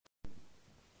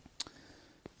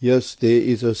Yes, there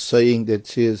is a saying that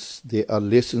says there are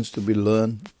lessons to be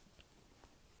learned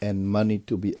and money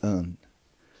to be earned.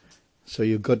 So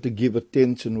you've got to give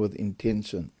attention with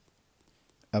intention.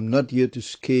 I'm not here to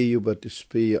scare you, but to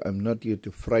spare you. I'm not here to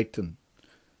frighten,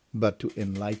 but to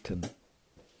enlighten.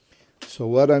 So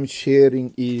what I'm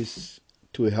sharing is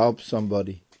to help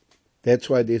somebody. That's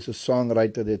why there's a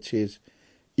songwriter that says,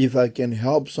 if I can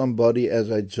help somebody as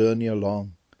I journey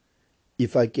along,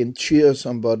 if I can cheer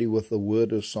somebody with a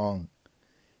word or song,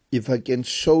 if I can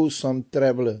show some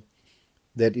traveler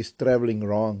that is traveling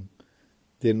wrong,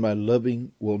 then my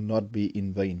living will not be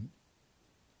in vain.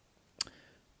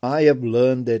 I have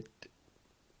learned that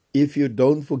if you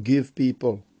don't forgive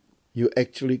people, you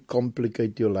actually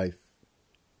complicate your life.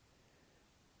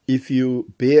 If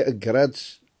you bear a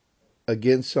grudge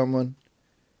against someone,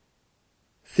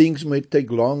 things may take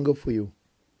longer for you.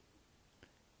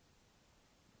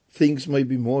 Things may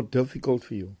be more difficult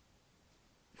for you.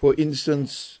 For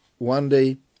instance, one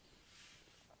day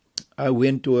I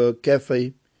went to a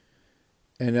cafe,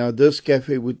 and now this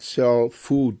cafe would sell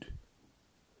food.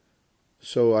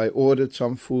 So I ordered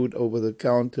some food over the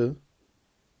counter,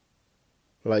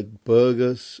 like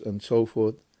burgers and so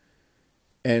forth.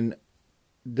 And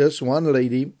this one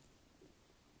lady,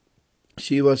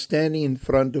 she was standing in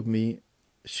front of me.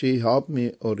 She helped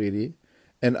me already.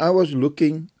 And I was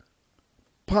looking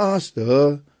past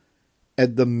her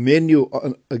at the menu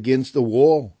against the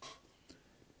wall.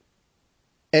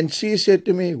 And she said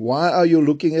to me, "Why are you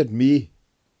looking at me?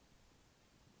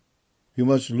 You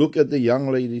must look at the young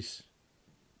ladies."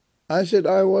 I said,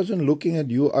 "I wasn't looking at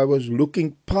you. I was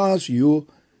looking past you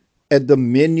at the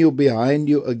menu behind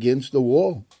you against the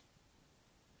wall."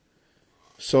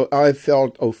 So I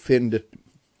felt offended.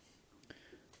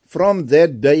 From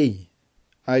that day,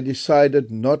 I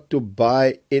decided not to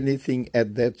buy anything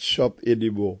at that shop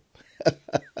anymore.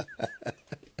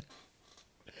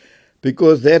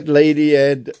 Because that lady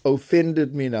had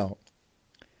offended me now.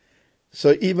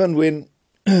 So even when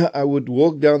I would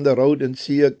walk down the road and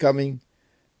see her coming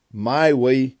my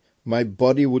way, my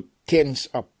body would tense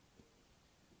up.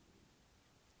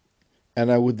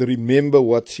 And I would remember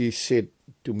what she said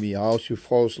to me, how she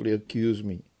falsely accused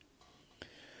me.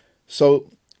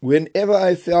 So whenever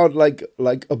I felt like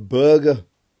a burger,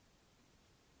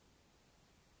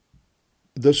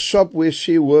 the shop where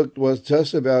she worked was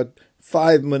just about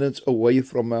 5 minutes away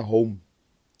from my home.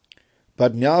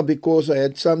 But now, because I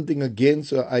had something against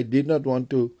her, I did not want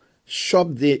to shop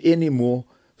there anymore.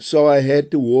 So I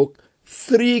had to walk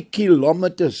 3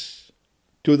 kilometers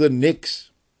to the next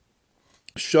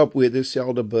shop where they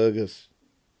sell the burgers.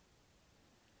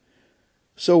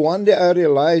 So one day I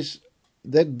realized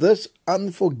that this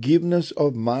unforgiveness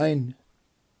of mine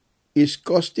is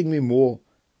costing me more.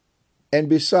 And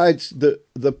besides, the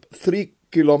 3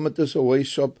 kilometers away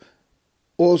shop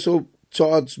also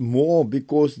charged more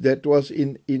because that was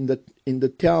in the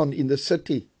town, in the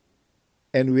city.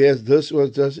 And whereas this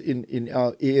was just in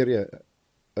our area,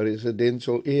 a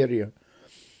residential area.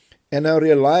 And I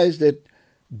realized that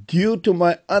due to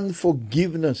my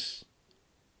unforgiveness,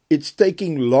 it's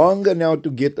taking longer now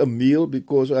to get a meal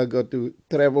because I got to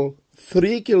travel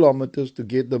 3 kilometers to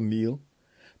get the meal.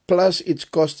 Plus, it's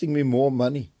costing me more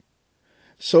money.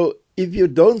 So if you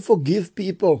don't forgive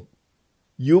people,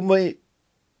 you may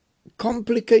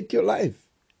complicate your life.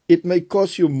 It may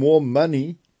cost you more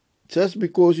money just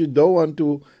because you don't want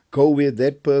to go where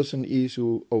that person is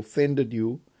who offended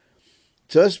you.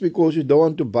 Just because you don't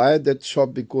want to buy at that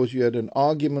shop because you had an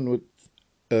argument with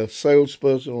a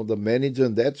salesperson or the manager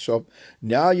in that shop.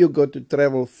 Now you got to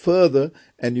travel further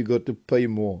and you got to pay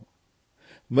more.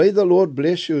 May the Lord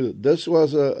bless you. This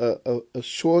was a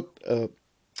short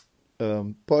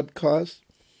podcast.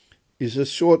 It's a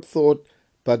short thought,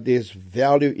 but there's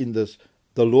value in this.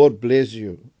 The Lord bless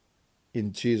you.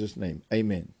 In Jesus' name,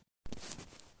 amen.